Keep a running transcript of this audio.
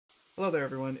Hello there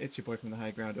everyone, it's your boy from the high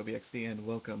ground, OBXD, and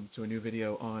welcome to a new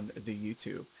video on the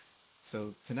YouTube.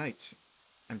 So tonight,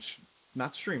 I'm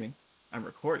not streaming, I'm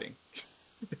recording.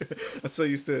 I'm so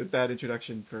used to that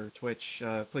introduction for Twitch.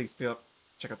 Please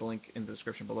check out the link in the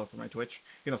description below for my Twitch.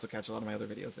 You can also catch a lot of my other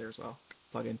videos there as well.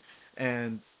 Plug in.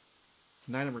 And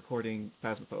tonight I'm recording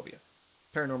Phasmophobia.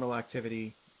 Paranormal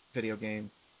activity, video game.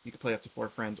 You can play up to 4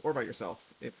 friends or by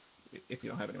yourself if you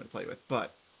don't have anyone to play with.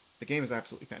 But the game is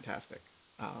absolutely fantastic.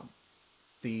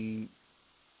 The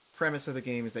premise of the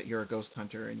game is that you're a ghost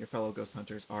hunter and your fellow ghost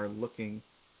hunters are looking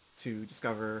to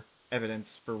discover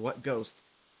evidence for what ghost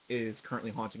is currently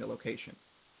haunting a location.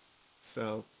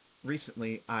 So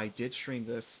recently I did stream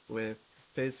this with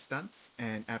Fizz Stunts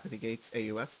and Apathy Gates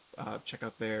AUS. Check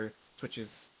out their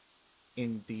Twitches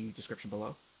in the description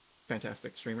below.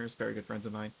 Fantastic streamers, very good friends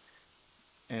of mine.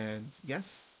 And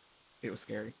yes, it was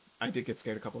scary. I did get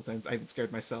scared a couple of times. I even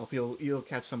scared myself. You'll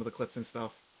catch some of the clips and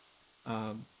stuff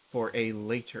for a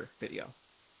later video.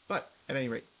 But at any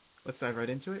rate, let's dive right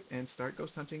into it and start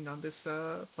ghost hunting on this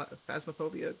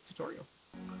Phasmophobia tutorial.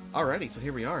 Alrighty, so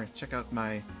here we are. Check out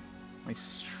my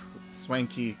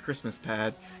swanky Christmas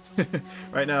pad.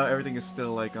 Right now, everything is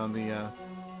still like on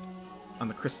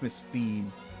the Christmas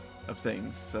theme of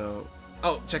things. So,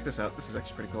 oh, check this out. This is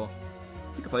actually pretty cool.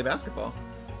 You can play basketball.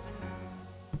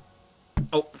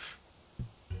 Oh,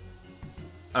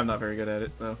 I'm not very good at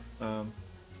it though. Let's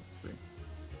see.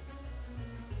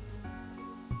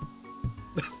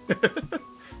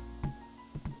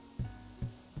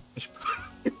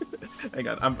 Hang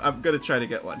on, I'm gonna try to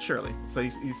get one, surely. So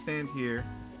you stand here,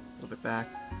 a little bit back.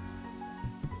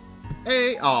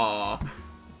 Hey, aw.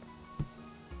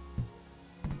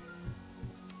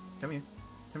 Come here,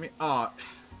 come here. Aw,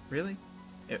 really?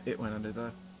 It went under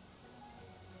the.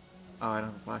 Oh, I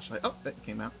don't have a flashlight. Oh, that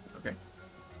came out. Okay.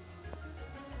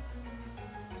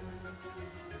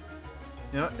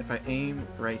 You know what? If I aim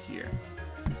right here,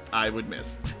 I would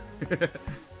miss.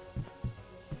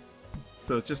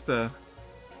 So just a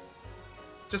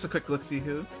quick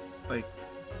look-see-who. Like,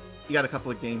 you got a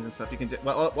couple of games and stuff you can do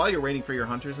while you're waiting for your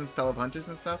hunters and fellow hunters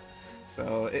and stuff.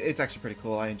 So it's actually pretty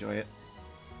cool. I enjoy it.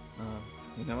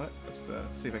 You know what? Let's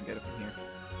see if I can get it from here.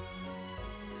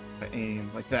 If I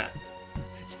aim like that.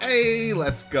 Hey,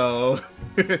 let's go.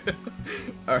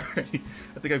 Alrighty,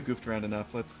 I think I've goofed around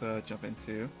enough. Let's jump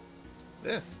into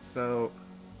this. So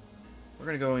we're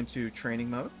gonna go into training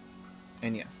mode,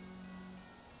 and yes.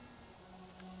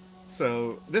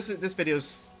 So this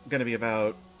video's gonna be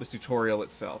about the tutorial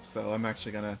itself. So I'm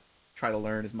actually gonna try to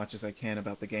learn as much as I can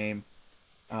about the game.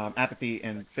 Apathy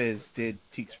and Fizz did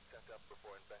teach.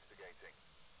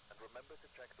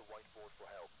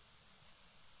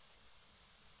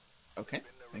 Okay,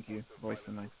 thank you. Voice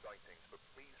in my.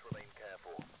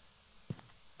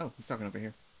 Oh, he's talking over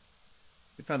here.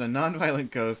 We found a non-violent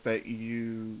ghost that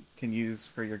you can use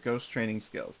for your ghost training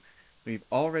skills. We've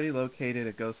already located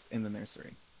a ghost in the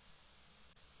nursery.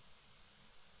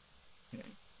 Okay.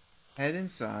 Head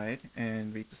inside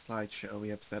and read the slideshow we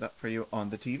have set up for you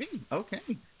on the TV. Okay,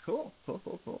 cool.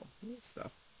 Cool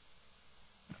stuff.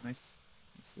 Nice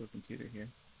little computer here.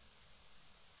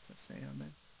 What's that say on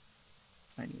there?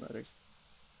 Tiny letters.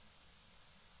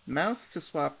 Mouse to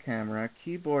swap camera,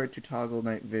 keyboard to toggle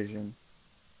night vision.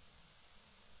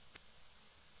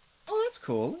 Oh, that's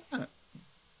cool. Look at that.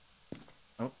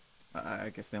 Oh, I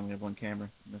guess they only have one camera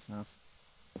in this house.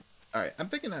 Alright, I'm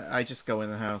thinking I just go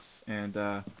in the house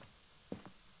and,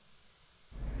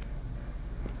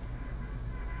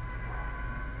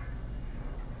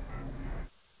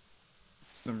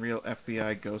 some real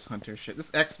FBI ghost hunter shit. This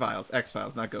is X-Files,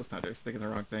 not Ghost Hunters. Thinking the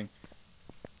wrong thing.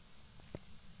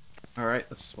 Alright,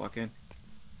 let's just walk in.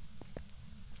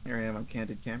 Here I am on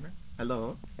candid camera.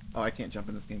 Hello. Oh, I can't jump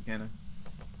in this game, can I?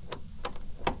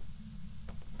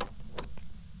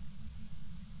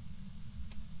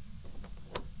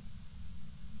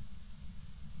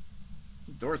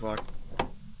 The door's locked.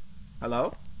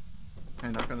 Hello? Can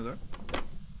I knock on the door?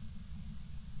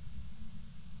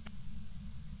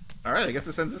 Alright, I guess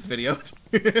this ends this video.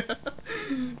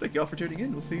 Thank you all for tuning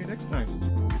in. We'll see you next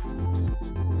time.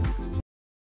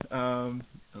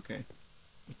 Okay.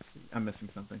 Let's see. I'm missing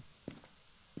something.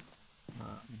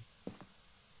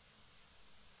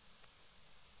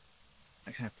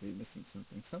 I have to be missing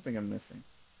something. Something I'm missing.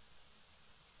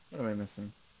 What am I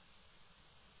missing?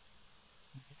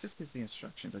 It just gives the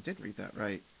instructions. I did read that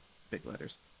right. Big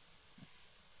letters.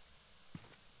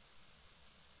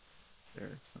 Is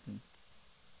there something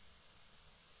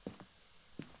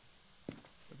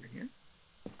over here?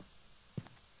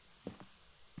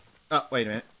 Oh, wait a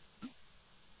minute.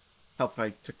 Help if I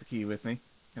took the key with me.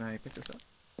 Can I pick this up?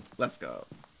 Let's go.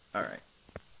 Alright.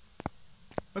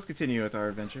 Let's continue with our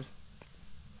adventures.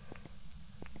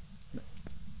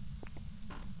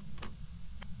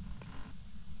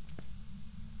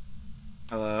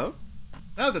 Hello?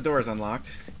 Oh, the door is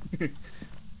unlocked. Let's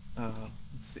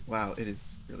see. Wow, it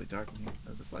is really dark in here.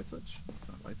 Oh, is this light switch? It's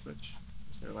not a light switch.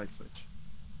 Is there a light switch?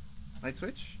 Light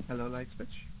switch? Hello, light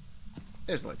switch?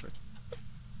 There's a light switch.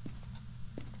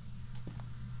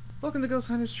 Welcome to Ghost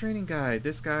Hunter's Training Guide.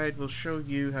 This guide will show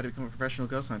you how to become a professional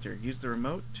ghost hunter. Use the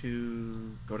remote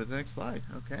to go to the next slide.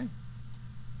 Okay.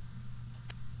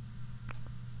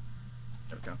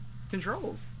 There we go.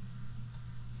 Controls.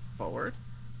 Forward.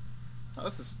 Oh,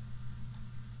 this is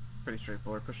pretty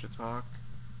straightforward. Push to talk.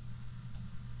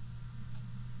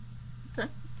 Okay,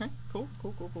 cool.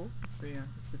 Let's see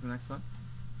the next one.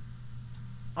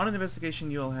 On an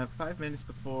investigation, you'll have 5 minutes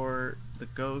before the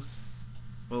ghosts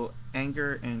will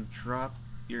anger and drop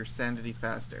your sanity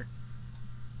faster.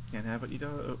 Can't have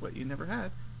what you never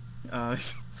had.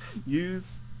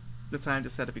 Use the time to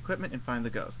set up equipment and find the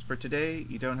ghost. For today,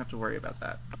 you don't have to worry about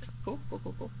that. Okay, cool.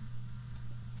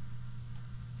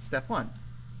 Step 1.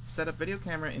 Set up video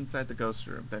camera inside the ghost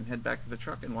room, then head back to the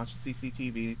truck and watch the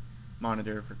CCTV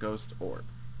monitor for ghost orb.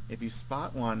 If you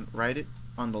spot one, write it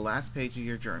on the last page of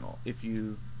your journal. If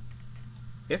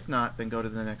not, then go to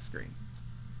the next screen.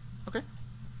 Okay,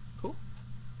 cool.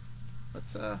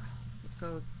 Let's go.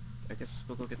 I guess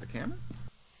we'll go get the camera.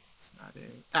 It's not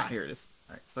a. Here it is.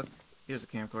 All right, so here's a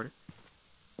camcorder.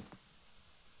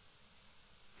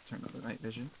 Let's turn on the night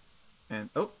vision, and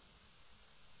oh,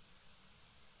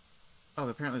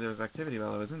 apparently there was activity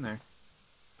while I was in there.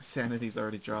 My sanity's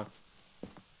already dropped.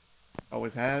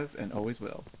 Always has and always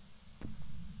will.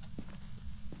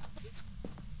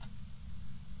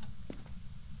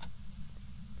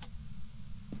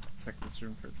 Check this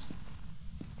room first.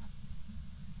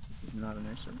 This is not a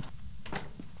nursery.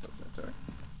 Close that door.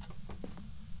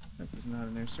 This is not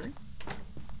a nursery.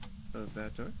 Close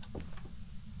that door.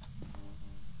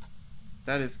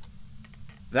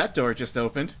 That door just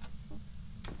opened.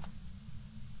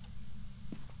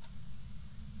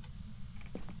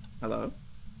 Hello?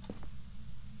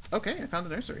 Okay, I found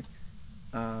the nursery.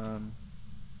 So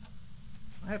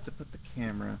I have to put the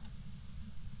camera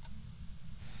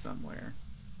somewhere.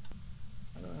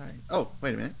 How do I... Oh,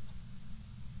 wait a minute.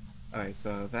 Alright,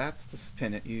 so that's to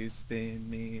spin it. You spin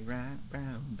me right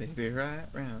round, baby, right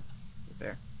round. Right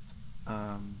there.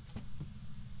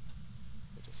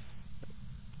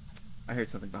 I heard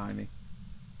something behind me.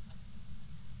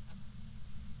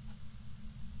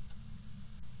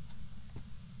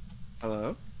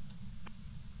 Hello?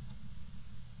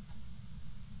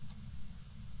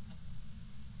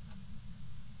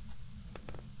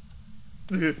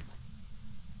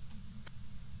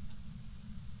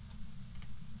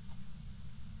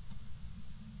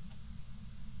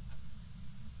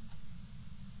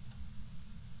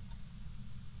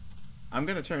 I'm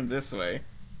gonna turn this way.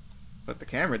 Put the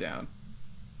camera down.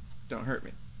 Don't hurt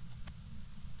me.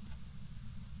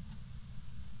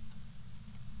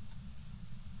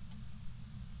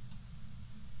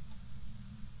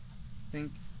 I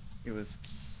think it was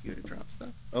Q to drop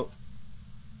stuff. Oh.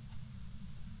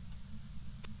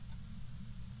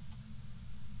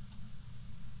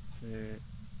 Is it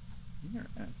E or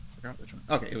F? I forgot which one.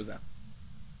 Okay, it was F.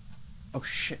 Oh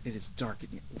shit, it is dark in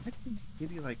here. Why didn't they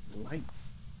give you like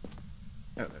lights?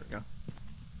 Oh, there we go.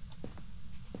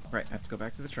 Right, I have to go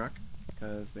back to the truck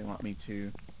because they want me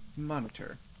to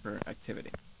monitor for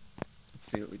activity.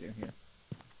 Let's see what we do here.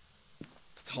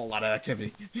 That's a whole lot of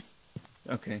activity.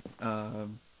 Okay,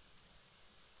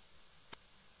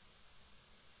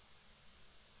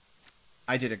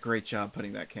 I did a great job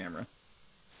putting that camera.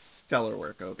 Stellar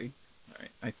work, Obi.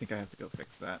 Alright, I think I have to go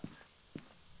fix that.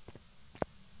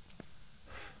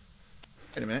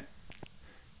 Wait a minute.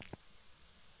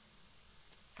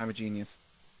 I'm a genius.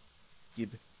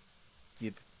 Gib.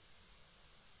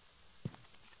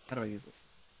 How do I use this?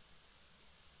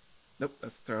 Nope,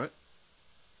 let's throw it.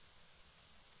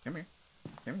 Come here.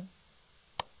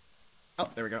 Oh,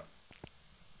 there we go.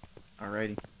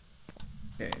 Alrighty.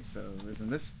 Okay, so isn't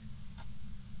this...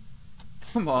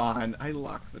 Come on, I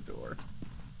locked the door.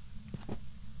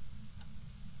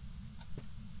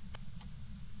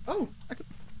 Oh,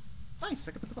 nice,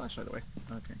 I can put the flashlight away.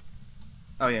 Okay.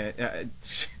 Oh yeah,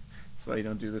 that's why you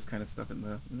don't do this kind of stuff in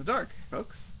the dark,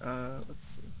 folks. Let's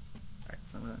see. Alright,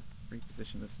 so I'm gonna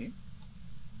reposition this here.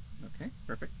 Okay,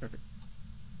 perfect.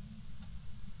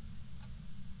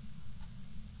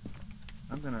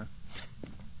 I'm gonna...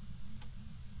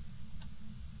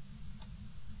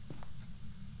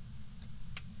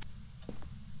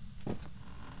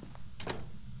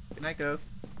 Good night, ghost.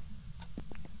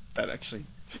 That actually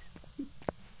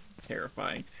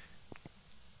terrifying.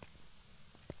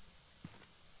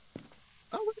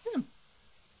 Oh, look at him.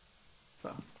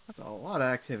 So, that's a lot of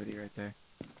activity right there.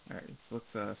 Alright, so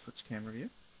let's switch camera view.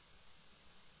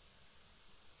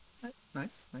 Nice,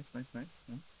 nice, nice, nice, nice,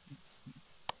 nice.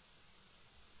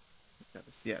 Got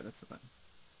this. Yeah, that's the button.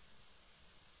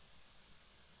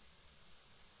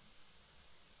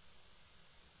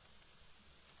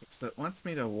 So it wants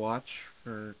me to watch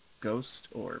for ghost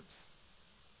orbs.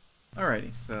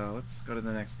 Alrighty, so let's go to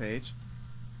the next page.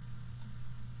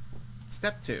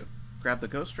 Step 2. Grab the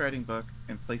ghostwriting book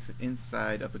and place it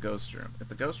inside of the ghost room. If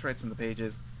the ghost writes on the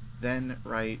pages, then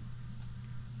write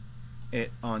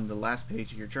it on the last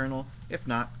page of your journal. If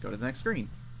not, go to the next screen.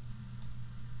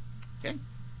 Okay.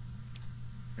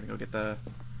 We're gonna go get the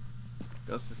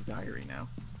ghost's diary now.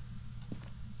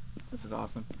 This is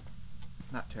awesome.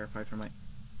 Not terrified for my...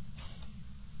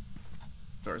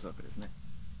 Door's open, isn't it?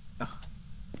 Oh,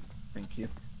 thank you.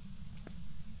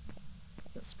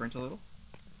 Gonna sprint a little.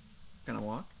 Gonna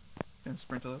walk. Gonna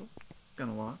sprint a little.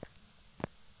 Gonna walk.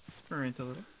 Sprint a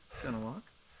little. Gonna walk.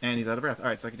 And he's out of breath.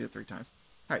 Alright, so I can do it 3 times.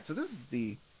 Alright, so this is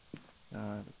the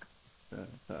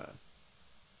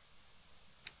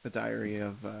diary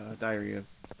of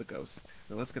the ghost.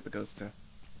 So let's get the ghost to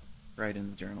write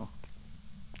in the journal.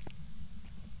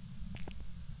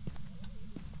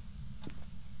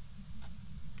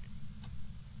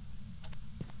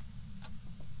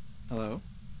 Hello?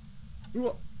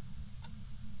 Ooh.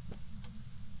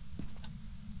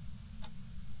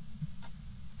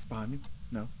 It's behind me?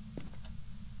 No.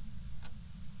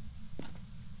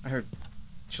 I heard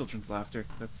children's laughter.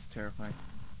 That's terrifying.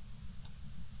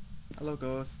 Hello,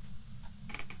 ghost.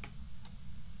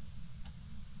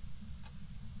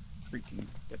 Freaking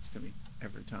gets to me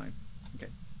every time.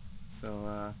 Okay.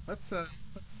 So, let's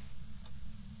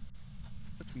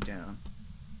put you down.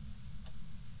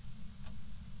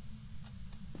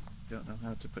 Don't know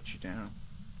how to put you down.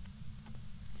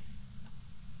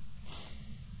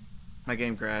 My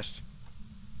game crashed.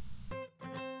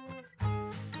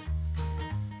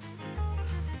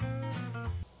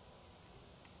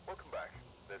 Welcome back.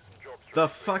 There's some jobs. The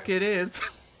fuck it is.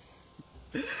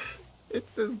 It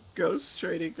says ghost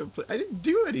training complete. I didn't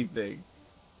do anything.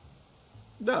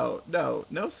 No, no,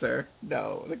 no, sir.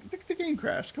 No, the game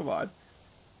crashed. Come on.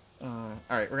 All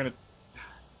right, we're gonna.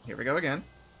 Here we go again.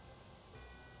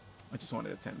 I just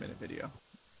wanted a 10-minute video.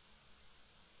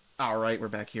 All right, we're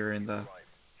back here in the.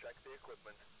 Check the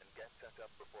equipment and get set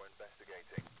up before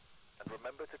investigating. And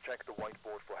remember to check the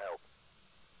whiteboard for help.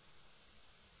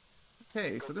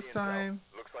 Okay, so this time.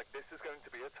 Looks like this is going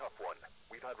to be a tough one.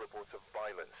 We've had reports of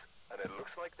violence, and it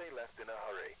looks like they left in a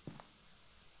hurry.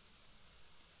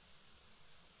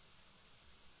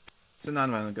 It's a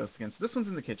non-violent ghost again. So this one's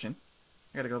in the kitchen.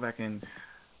 I gotta go back in.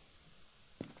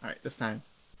 Alright, this time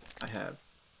I have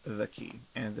the key.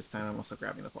 And this time I'm also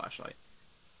grabbing the flashlight.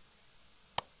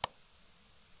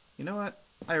 You know what?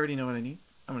 I already know what I need.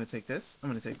 I'm gonna take this, I'm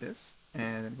gonna take this,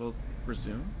 and we'll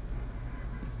resume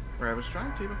where I was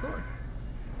trying to before.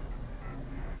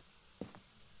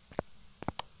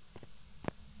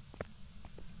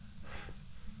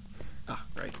 Ah,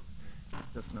 right.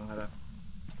 Doesn't know how to...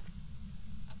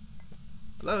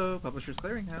 Hello, Publishers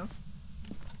Clearinghouse.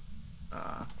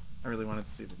 I really wanted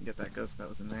to see if we can get that ghost that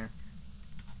was in there.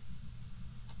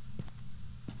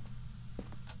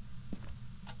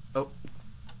 Oh.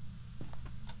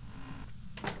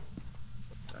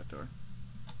 What's that door?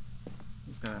 I'm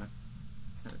just gonna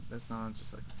turn this on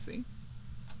just so I can see.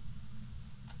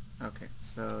 Okay,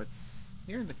 so it's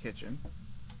here in the kitchen.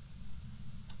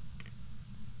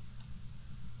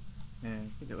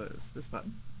 And I think it was this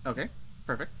button. Okay,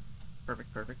 perfect.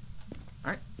 Perfect, perfect.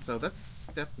 Alright, so that's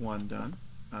step 1 done.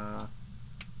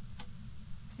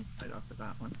 Right off of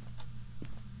that one.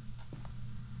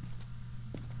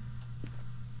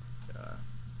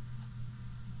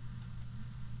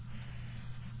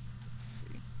 Let's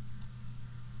see.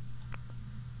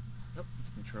 Nope, it's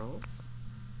controls.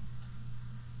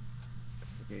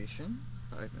 Investigation.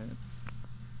 5 minutes.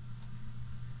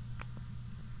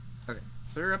 Okay,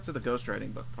 so we're up to the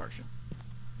ghostwriting book portion.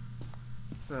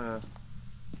 Let's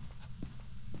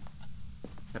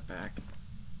step back to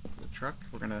the truck.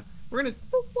 We're a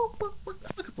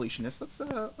completionist.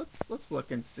 Let's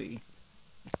look and see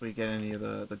if we get any of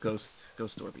the ghost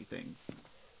orby things.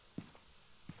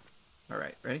 All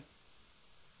right, ready?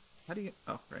 How do you?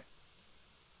 Oh, right.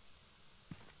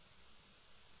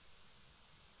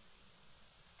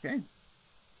 Okay.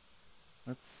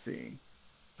 Let's see.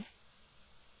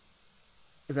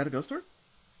 Is that a ghost orb?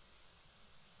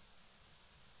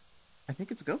 I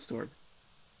think it's a ghost orb.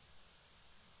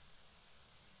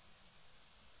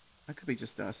 That could be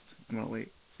just dust. I'm gonna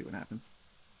wait, see what happens.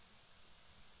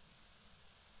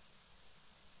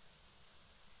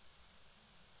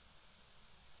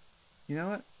 You know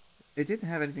what? It didn't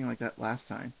have anything like that last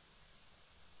time.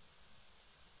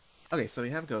 Okay, so we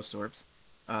have ghost orbs.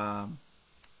 I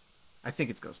think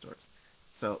it's ghost orbs.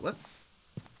 So let's...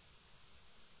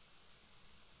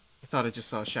 I thought I just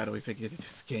saw a shadowy figure in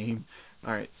this game.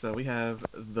 Alright, so we have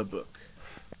the book.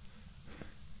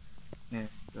 And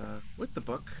with the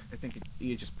book, I think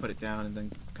you just put it down and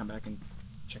then come back and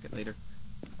check it later.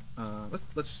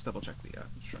 Let's just double check the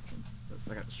instructions, because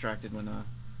I got distracted when I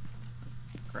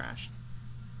crashed.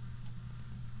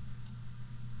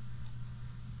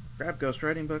 Grab ghost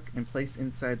writing book and place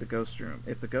inside the ghost room.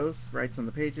 If the ghost writes on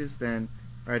the pages, then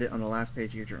write it on the last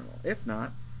page of your journal. If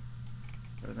not,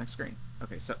 go to the next screen.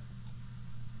 Okay, so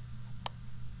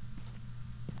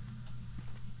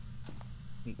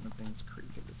hate when things creak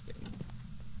in this game.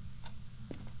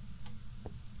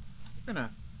 We're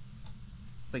gonna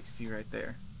place you right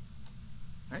there.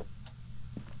 Right?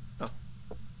 Oh,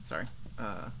 sorry.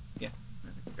 Yeah, I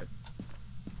think we're good.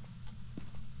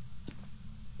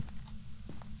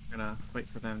 I'm gonna wait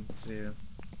for them to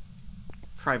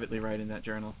privately write in that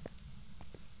journal.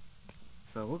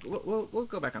 So we'll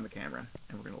go back on the camera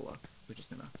and we're gonna look. We're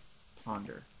just gonna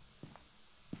ponder,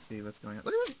 see what's going on.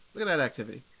 Look at that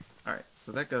activity. All right,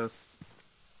 so that ghost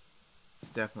is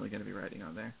definitely gonna be writing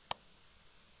on there.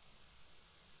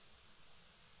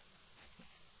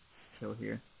 Chill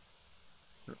here.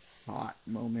 For a hot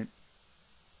moment.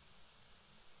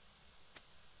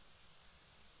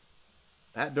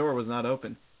 That door was not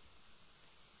open.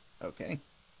 Okay.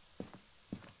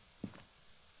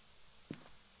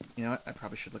 You know what? I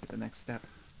probably should look at the next step.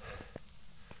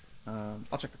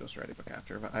 I'll check the ghost writing book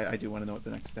after, but I do want to know what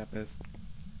the next step is.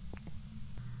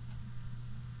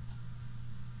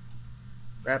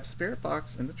 Grab spirit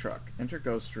box in the truck. Enter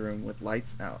ghost room with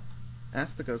lights out.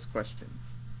 Ask the ghost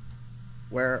questions.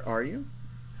 Where are you?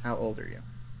 How old are you?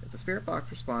 If the spirit box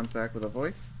responds back with a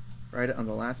voice, write it on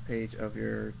the last page of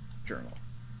your journal.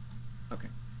 Okay,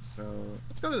 so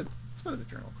let's go to the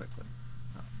journal quickly.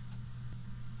 Oh.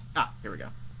 Ah, here we go.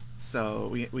 So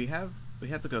we have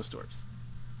the ghost orbs.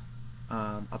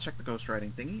 I'll check the ghost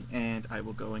writing thingy, and I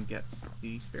will go and get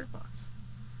the spirit box.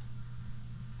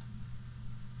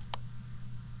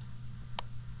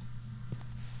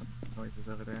 Noises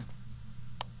over there.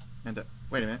 And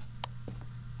wait a minute.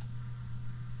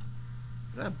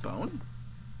 Is that a bone?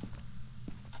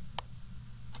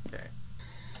 Okay.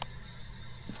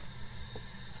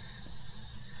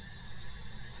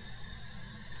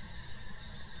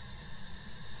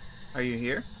 Are you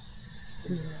here?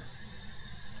 Yeah.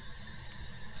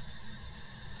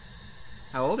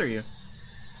 How old are you?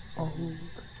 Old.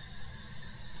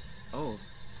 Old.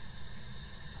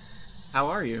 How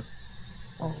are you?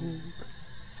 Old.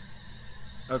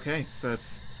 Okay, so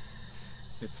it's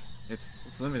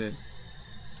limited.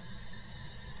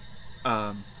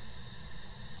 Oh.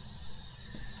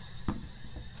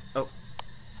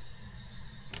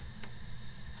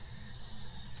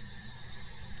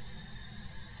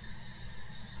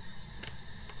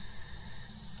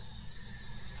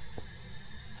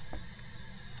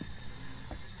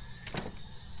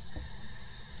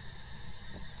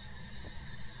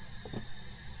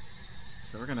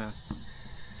 So we're gonna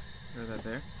throw that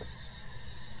there.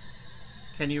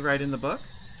 Can you write in the book?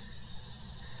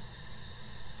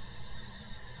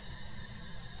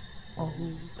 Old.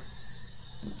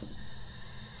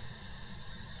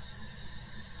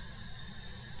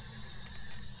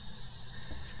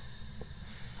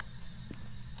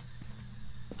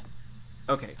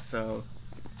 Okay, so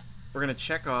we're gonna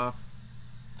check off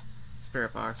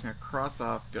spirit box. I'm gonna cross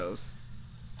off ghost.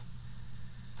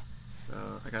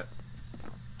 So I got.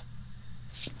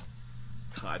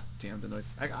 God damn the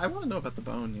noise. I want to know about the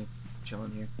bone. It's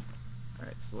chilling here.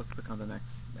 Alright, so let's click on the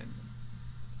next menu.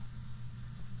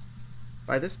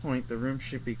 By this point, the room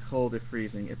should be cold if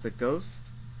freezing. If the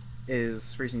ghost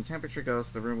is freezing temperature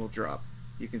ghost, the room will drop.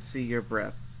 You can see your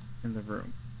breath in the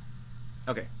room.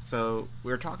 Okay, so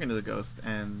we were talking to the ghost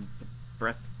and the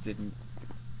breath didn't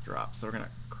drop, so we're gonna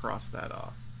cross that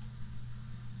off.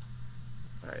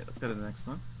 Alright, let's go to the next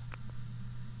one.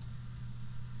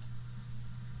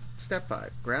 Step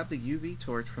 5. Grab the UV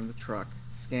torch from the truck.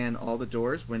 Scan all the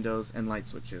doors, windows, and light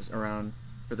switches around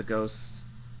for the ghost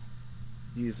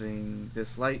using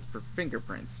this light for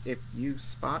fingerprints. If you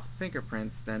spot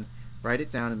fingerprints, then write it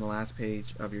down in the last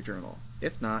page of your journal.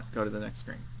 If not, go to the next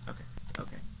screen. Okay,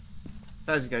 okay.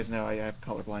 As you guys know, I have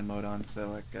colorblind mode on,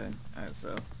 so I can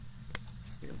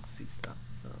be able to see stuff.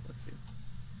 So let's see.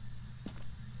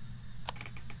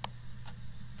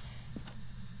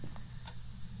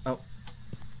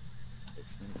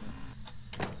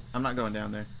 I'm not going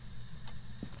down there.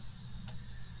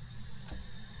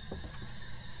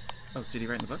 Oh, did he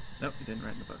write in the book? Nope, he didn't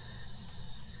write in the book.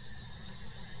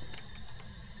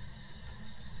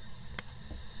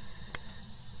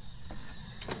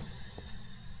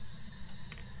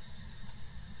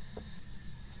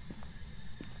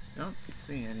 Don't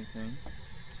see anything.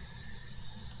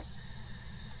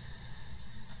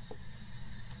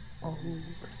 Old. You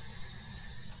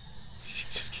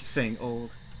just keep saying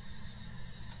old.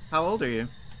 How old are you?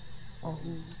 Old.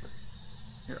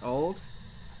 You're old?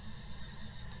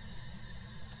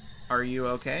 Are you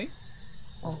okay?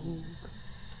 Old.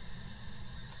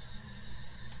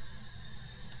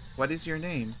 What is your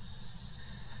name?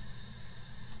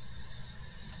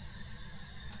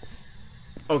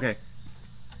 Okay.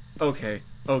 Okay.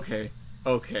 Okay.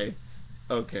 Okay.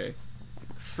 Okay.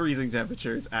 Freezing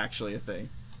temperature is actually a thing.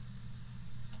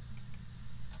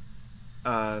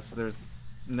 So there's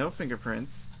no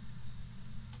fingerprints.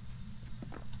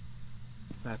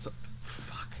 That's a...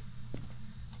 Fuck.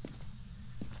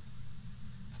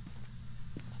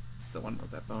 Still wonder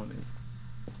what that bone is.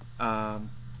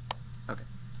 Okay.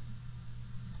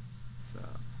 So...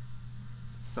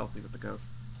 Selfie with the ghost.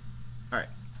 Alright.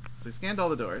 So we scanned all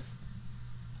the doors.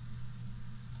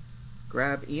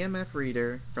 Grab EMF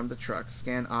reader from the truck.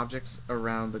 Scan objects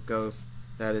around the ghost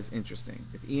that is interesting.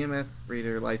 If the EMF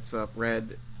reader lights up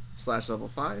red /level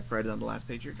 5, write it on the last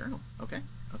page of your journal. Okay?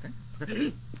 Okay?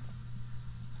 Okay.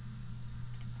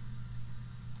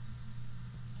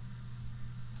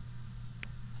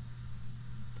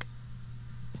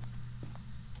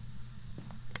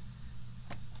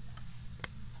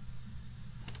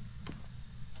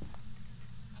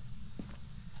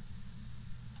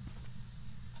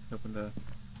 Open the...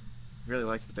 Really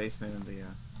likes the basement and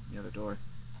the other door.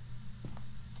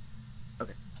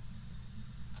 Okay.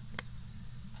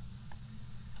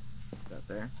 Put that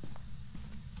there.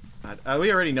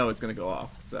 We already know it's gonna go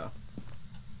off, so...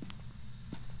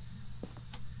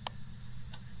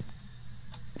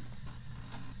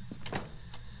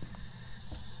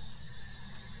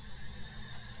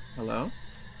 Hello?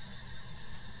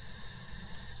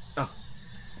 Oh.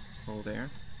 Cold air.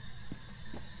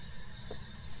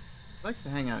 Likes to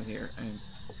hang out here and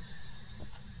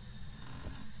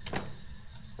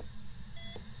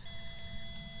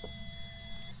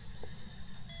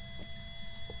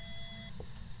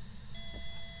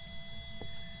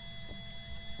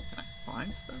can I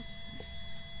find stuff?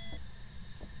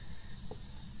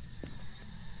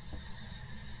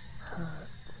 Hurt.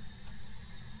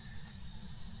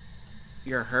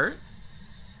 You're hurt?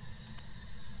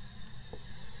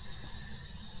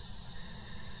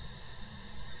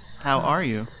 How are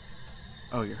you?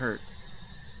 Oh, you're hurt.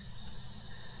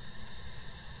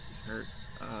 He's hurt.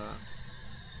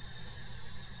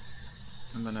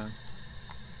 I'm gonna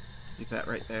keep that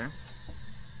right there.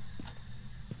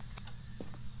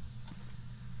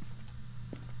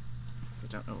 So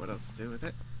don't know what else to do with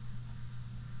it.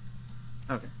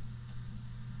 Okay.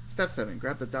 Step 7.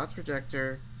 Grab the dots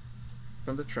projector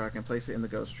from the truck and place it in the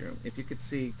ghost room. If you could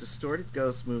see distorted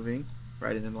ghosts moving,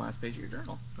 write it in the last page of your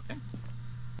journal. Okay.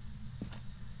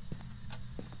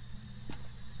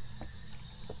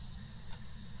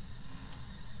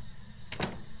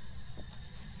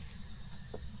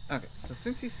 Okay, so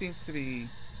since he seems to be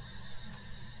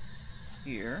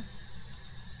here,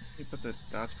 let me put the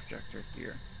dots projector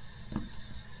here. As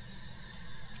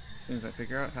soon as I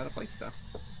figure out how to place stuff.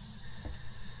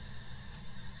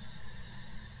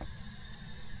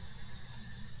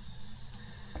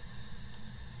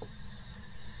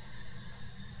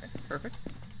 Okay, perfect.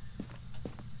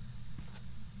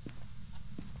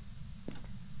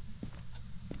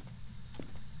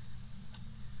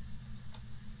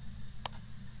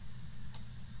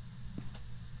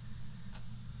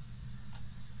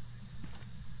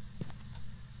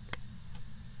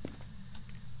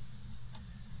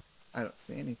 I don't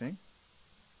see anything.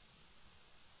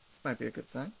 Might be a good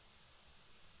sign.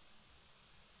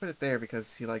 Put it there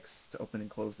because he likes to open and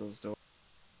close those doors.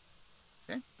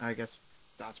 Okay, I guess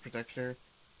dots protector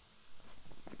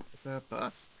is a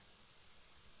bust.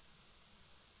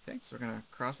 Okay, so we're gonna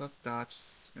cross off the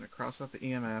dots, gonna cross off the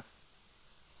EMF.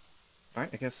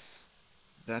 Alright, I guess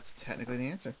that's technically the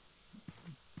answer.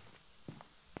 I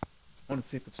want to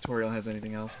see if the tutorial has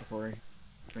anything else before I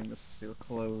bring this to a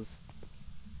close.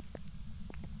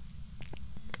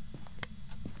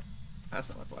 That's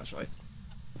not my flashlight.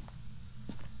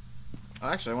 Oh,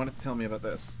 actually, I wanted to tell me about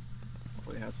this.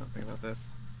 Hopefully it has something about this.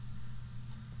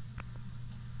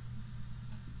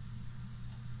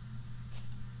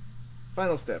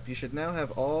 Final step. You should now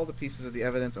have all the pieces of the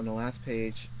evidence on the last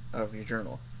page of your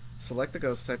journal. Select the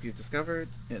ghost type you've discovered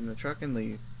in the truck and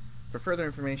leave. For further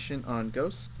information on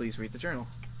ghosts, please read the journal.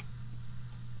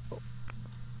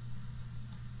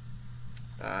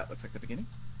 Looks like the beginning.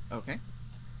 Okay.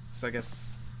 So I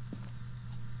guess...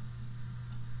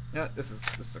 Yeah, this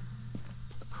is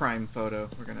a crime photo.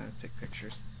 We're gonna take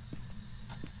pictures.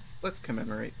 Let's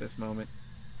commemorate this moment.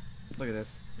 Look at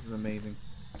this. This is amazing.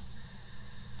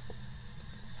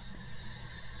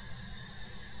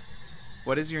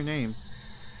 What is your name?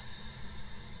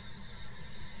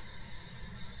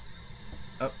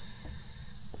 Oh.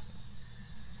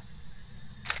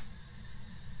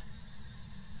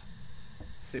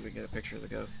 See if we can get a picture of the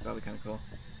ghost. That'll be kind of cool.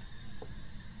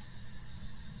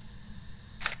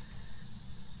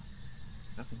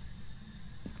 Nothing.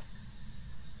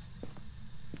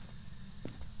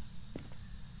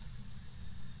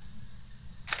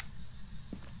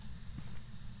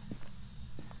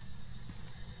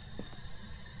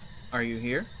 Are you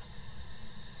here?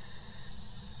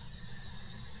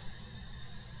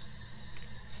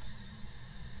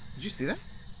 Did you see that?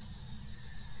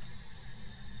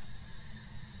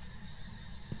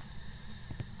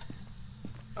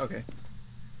 Okay.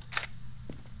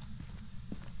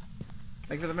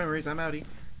 Thank you for the memories. I'm outie.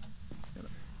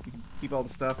 You can keep all the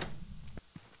stuff.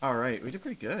 Alright, we did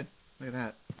pretty good. Look at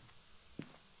that.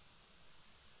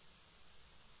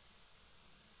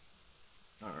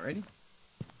 Alrighty.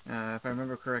 If I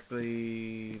remember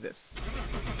correctly, this.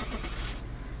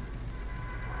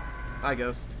 Hi,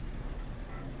 Ghost.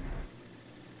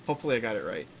 Hopefully I got it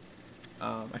right.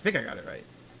 I think I got it right.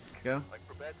 Go. I've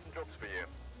prepared some jobs for you.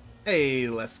 Hey,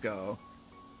 let's go.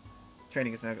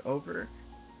 Training is now over.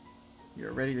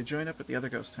 You're ready to join up with the other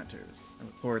ghost hunters and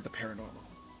record the paranormal.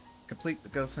 Complete the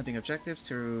ghost hunting objectives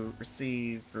to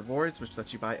receive rewards, which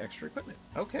lets you buy extra equipment.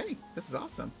 Okay, this is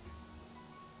awesome.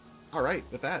 Alright,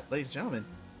 with that, ladies and gentlemen,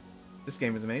 this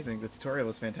game is amazing. The tutorial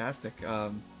was fantastic.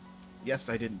 Yes,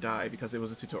 I didn't die because it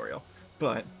was a tutorial,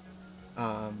 but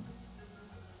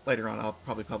later on I'll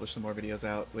probably publish some more videos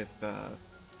out with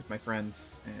my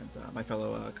friends and my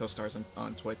fellow co-stars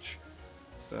on Twitch.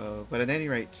 So, but at any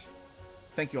rate,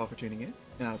 thank you all for tuning in,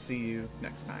 and I'll see you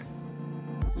next time.